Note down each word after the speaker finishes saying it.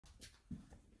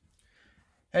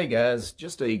Hey guys,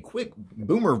 just a quick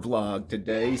boomer vlog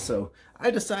today. So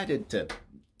I decided to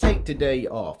take today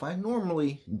off. I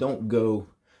normally don't go,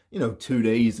 2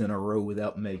 days in a row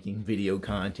without making video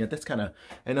content. That's kind of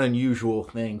an unusual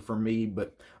thing for me,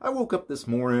 but I woke up this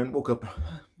morning, woke up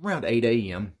around 8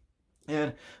 a.m.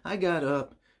 and I got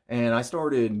up and I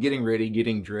started getting ready,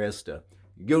 getting dressed to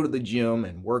go to the gym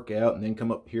and work out and then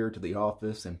come up here to the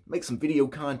office and make some video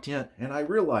content. And I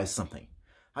realized something.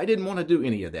 I didn't want to do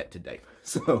any of that today.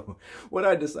 So what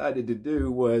I decided to do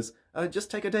was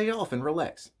just take a day off and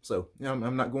relax. So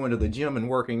I'm not going to the gym and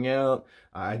working out.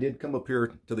 I did come up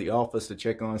here to the office to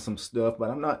check on some stuff, but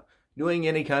I'm not doing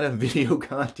any kind of video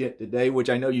content today, which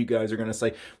I know you guys are going to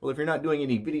say, well, if you're not doing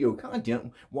any video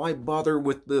content, why bother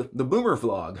with the boomer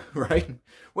vlog, right?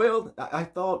 Well, I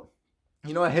thought,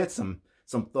 I had some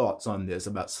thoughts on this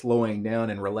about slowing down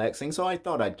and relaxing, so I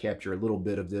thought I'd capture a little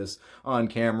bit of this on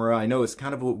camera. I know it's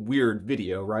kind of a weird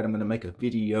video, right? I'm going to make a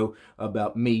video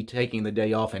about me taking the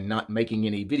day off and not making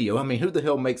any video. I mean, who the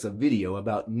hell makes a video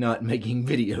about not making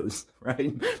videos,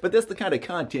 right? But that's the kind of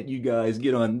content you guys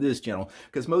get on this channel,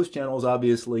 because most channels,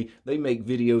 obviously, they make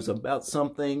videos about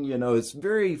something. It's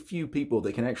very few people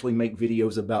that can actually make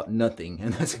videos about nothing,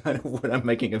 and that's kind of what I'm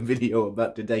making a video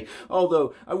about today.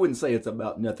 Although, I wouldn't say it's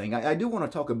about nothing. I do want to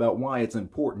talk about why it's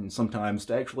important sometimes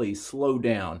to actually slow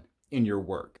down in your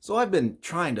work. So I've been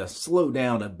trying to slow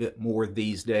down a bit more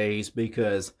these days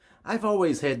because I've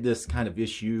always had this kind of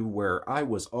issue where I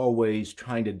was always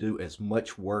trying to do as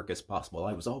much work as possible.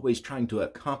 I was always trying to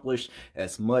accomplish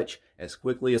as much as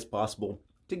quickly as possible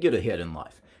to get ahead in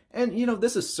life. And,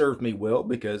 this has served me well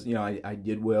because, I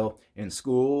did well in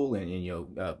school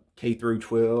and, K through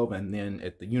 12, and then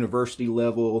at the university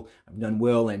level, I've done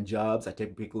well in jobs. I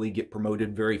typically get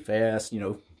promoted very fast.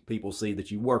 People see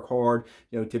that you work hard.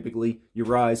 Typically you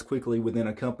rise quickly within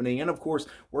a company. And of course,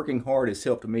 working hard has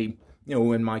helped me,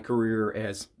 in my career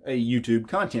as a YouTube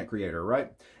content creator,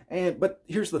 right? But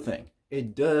here's the thing.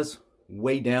 It does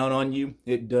weigh down on you.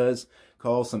 It does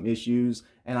cause some issues.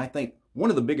 And I think one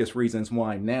of the biggest reasons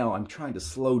why now I'm trying to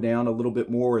slow down a little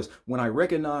bit more is when I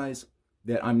recognize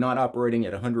that I'm not operating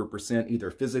at 100%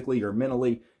 either physically or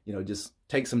mentally, just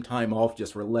take some time off,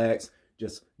 just relax,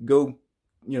 just go,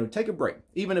 take a break.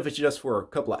 Even if it's just for a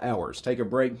couple of hours, take a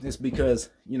break. It's because,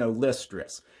 less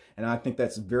stress. And I think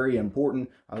that's very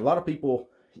important. A lot of people,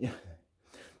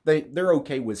 they're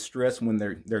okay with stress when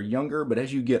they're younger, but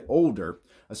as you get older,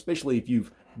 especially if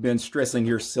you've been stressing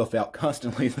yourself out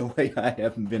constantly the way I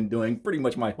have been doing pretty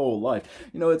much my whole life,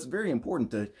 it's very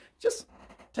important to just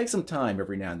take some time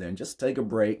every now and then, just take a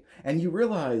break, and you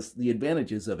realize the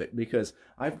advantages of it, because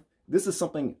this is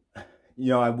something,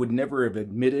 I would never have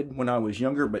admitted when I was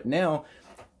younger, but now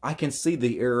I can see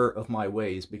the error of my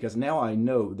ways, because now I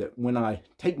know that when I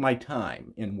take my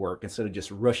time in work instead of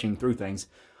just rushing through things,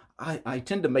 I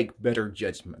tend to make better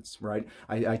judgments, right?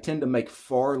 I tend to make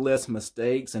far less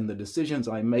mistakes, and the decisions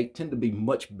I make tend to be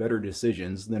much better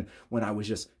decisions than when I was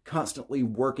just constantly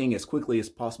working as quickly as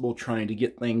possible trying to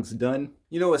get things done.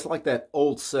 It's like that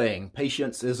old saying,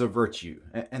 patience is a virtue,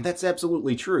 and that's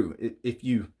absolutely true. If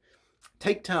you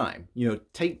take time,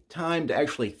 take time to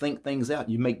actually think things out,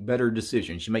 you make better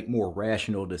decisions, you make more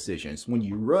rational decisions. When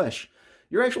you rush,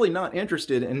 you're actually not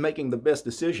interested in making the best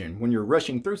decision. When you're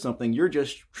rushing through something, you're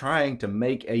just trying to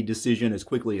make a decision as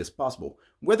quickly as possible.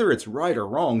 Whether it's right or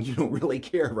wrong, you don't really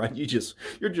care, right?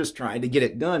 You're just trying to get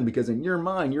it done, because in your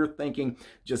mind, you're thinking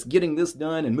just getting this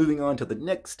done and moving on to the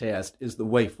next task is the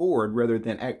way forward, rather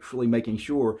than actually making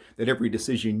sure that every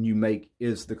decision you make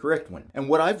is the correct one. And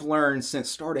what I've learned since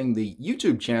starting the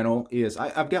YouTube channel is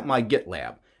I've got my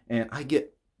GitLab, and I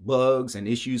get bugs and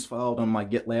issues filed on my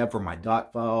GitLab for my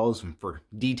doc files and for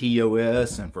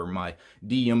DTOS and for my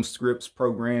DM scripts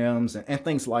programs and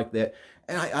things like that.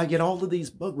 And I get all of these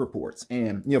bug reports.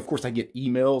 And, of course, I get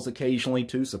emails occasionally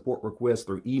too, support requests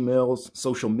through emails,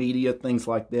 social media, things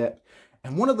like that.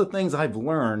 And one of the things I've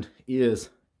learned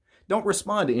is don't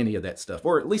respond to any of that stuff,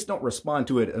 or at least don't respond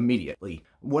to it immediately.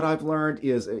 What I've learned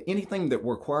is anything that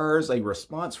requires a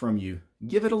response from you,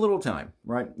 give it a little time,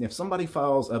 right? If somebody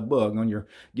files a bug on your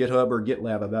GitHub or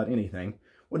GitLab about anything,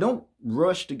 well, don't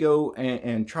rush to go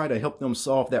and try to help them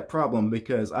solve that problem,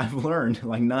 because I've learned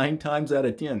like 9 times out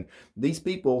of 10, these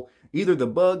people, either the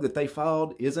bug that they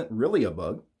filed isn't really a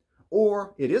bug,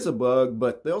 or it is a bug,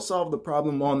 but they'll solve the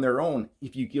problem on their own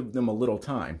if you give them a little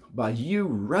time. By you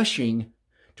rushing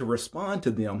to respond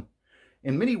to them,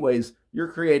 in many ways,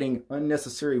 you're creating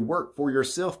unnecessary work for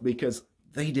yourself, because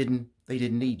they didn't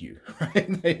need you,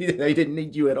 right? They didn't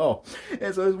need you at all.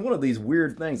 And so it's one of these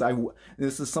weird things.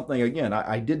 This is something, again,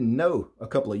 I didn't know a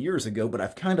couple of years ago, but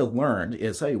I've kind of learned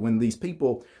is, hey, when these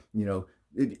people,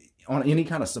 on any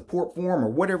kind of support form or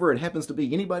whatever it happens to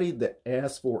be, anybody that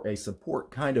asks for a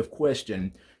support kind of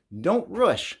question, don't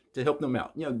rush to help them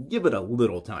out. Give it a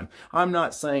little time. I'm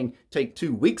not saying take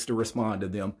 2 weeks to respond to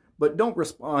them, but don't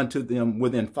respond to them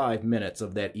within 5 minutes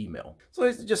of that email. So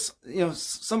it's just,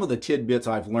 some of the tidbits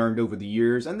I've learned over the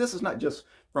years, and this is not just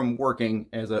from working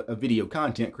as a video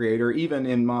content creator, even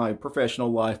in my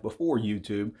professional life before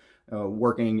YouTube,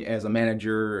 working as a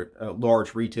manager at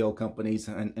large retail companies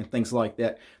and things like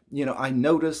that. I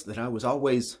noticed that I was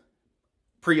always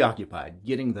preoccupied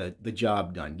getting the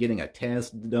job done, getting a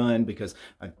task done, because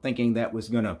I'm thinking that was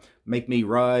going to make me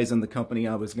rise in the company.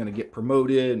 I was going to get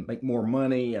promoted and make more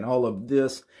money and all of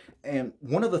this. And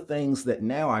one of the things that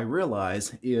now I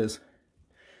realize is,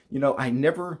 I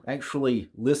never actually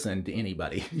listen to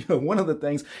anybody. One of the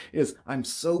things is I'm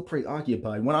so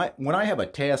preoccupied. When I have a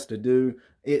task to do,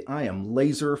 I am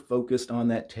laser focused on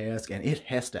that task, and it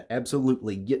has to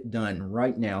absolutely get done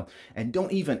right now. And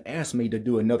don't even ask me to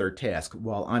do another task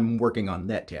while I'm working on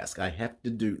that task. I have to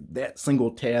do that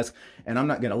single task, and I'm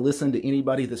not going to listen to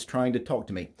anybody that's trying to talk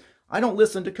to me. I don't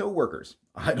listen to coworkers.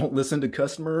 I don't listen to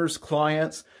customers,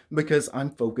 clients, because I'm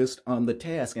focused on the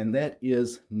task. And that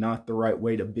is not the right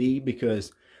way to be,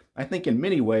 because I think in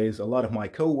many ways, a lot of my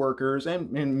coworkers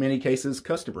and in many cases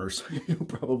customers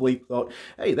probably thought,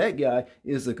 hey, that guy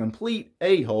is a complete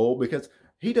a-hole because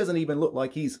he doesn't even look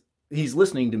like he's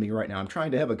listening to me right now. I'm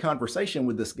trying to have a conversation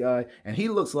with this guy, and he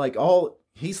looks like all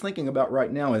he's thinking about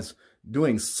right now is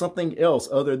doing something else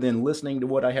other than listening to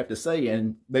what I have to say.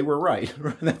 And they were right.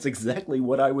 That's exactly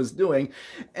what I was doing.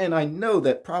 And I know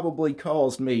that probably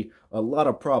caused me a lot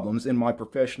of problems in my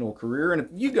professional career. And if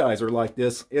you guys are like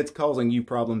this, it's causing you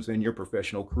problems in your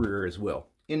professional career as well.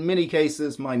 In many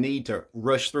cases, my need to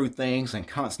rush through things and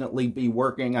constantly be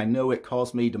working, I know it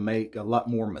caused me to make a lot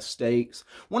more mistakes.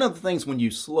 One of the things when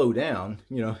you slow down,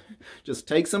 just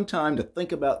take some time to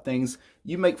think about things,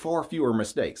 you make far fewer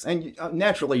mistakes. And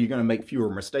naturally, you're going to make fewer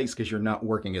mistakes because you're not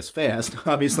working as fast.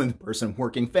 Obviously, the person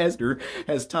working faster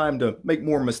has time to make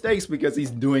more mistakes because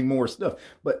he's doing more stuff.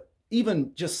 But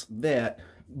even just that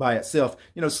by itself,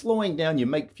 slowing down, you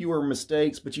make fewer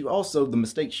mistakes, but the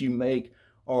mistakes you make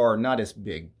are not as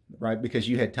big, right? Because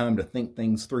you had time to think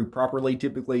things through properly.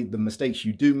 Typically, the mistakes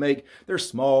you do make, they're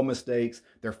small mistakes.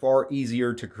 They're far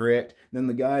easier to correct than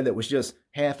the guy that was just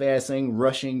half-assing,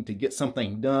 rushing to get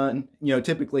something done.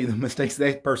 Typically the mistakes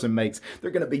that person makes,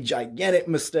 they're going to be gigantic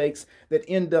mistakes that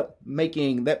end up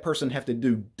making that person have to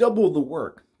do double the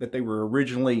work that they were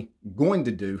originally going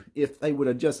to do if they would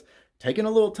have just taken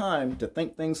a little time to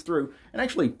think things through and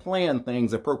actually plan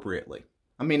things appropriately.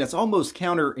 I mean, it's almost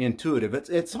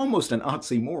counterintuitive. It's almost an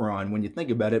oxymoron when you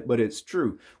think about it, but it's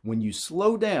true. When you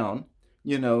slow down,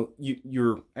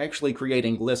 you're actually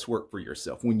creating less work for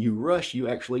yourself. When you rush, you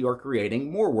actually are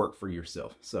creating more work for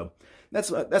yourself. So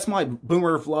that's my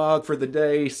boomer vlog for the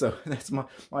day. So that's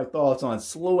my thoughts on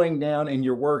slowing down in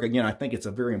your work. Again, I think it's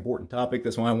a very important topic.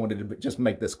 That's why I wanted to just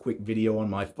make this quick video on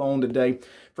my phone today.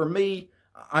 For me,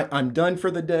 I'm done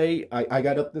for the day. I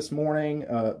got up this morning,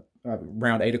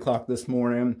 around 8 o'clock this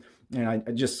morning, and I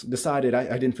just decided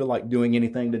I didn't feel like doing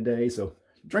anything today, so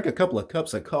drank a couple of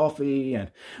cups of coffee,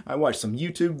 and I watched some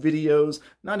YouTube videos,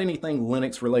 not anything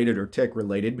Linux related or tech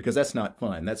related, because that's not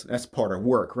fun. That's part of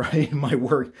work, right? My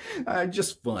work,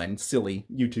 just fun, silly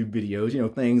YouTube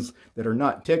videos, things that are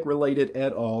not tech related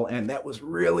at all, and that was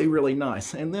really, really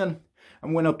nice. And then I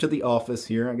went up to the office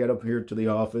here. I got up here to the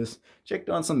office, checked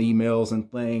on some emails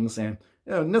and things, and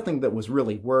nothing that was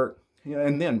really work.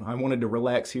 And then I wanted to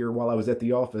relax here while I was at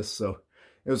the office, so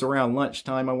it was around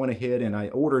lunchtime. I went ahead and I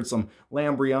ordered some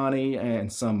lamb biryani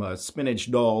and some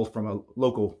spinach dal from a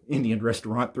local Indian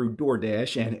restaurant through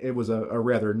DoorDash, and it was a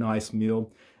rather nice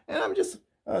meal. And I'm just,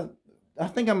 I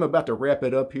think I'm about to wrap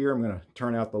it up here. I'm going to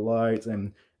turn out the lights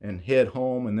and head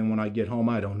home, and then when I get home,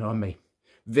 I don't know, I may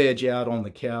veg out on the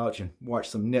couch and watch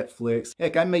some Netflix.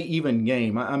 Heck, I may even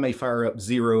game. I may fire up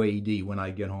Zero AD when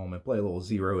I get home and play a little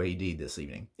Zero AD this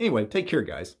evening. Anyway, take care,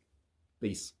 guys.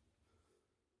 Peace.